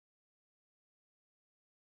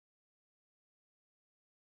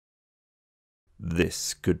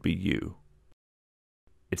This could be you.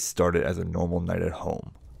 It started as a normal night at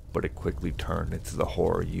home, but it quickly turned into the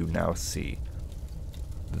horror you now see.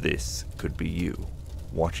 This could be you,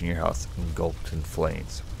 watching your house engulfed in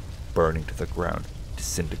flames, burning to the ground,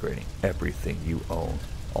 disintegrating everything you own,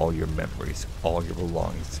 all your memories, all your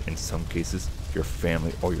belongings, in some cases, your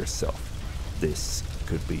family or yourself. This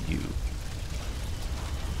could be you.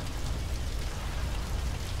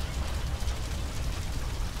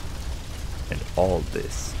 And all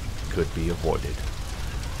this could be avoided.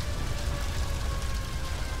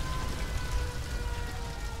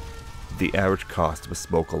 The average cost of a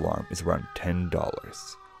smoke alarm is around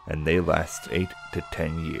 $10, and they last 8 to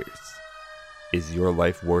 10 years. Is your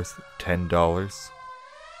life worth $10?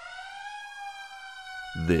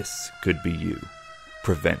 This could be you.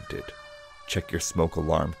 Prevent it. Check your smoke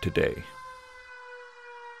alarm today.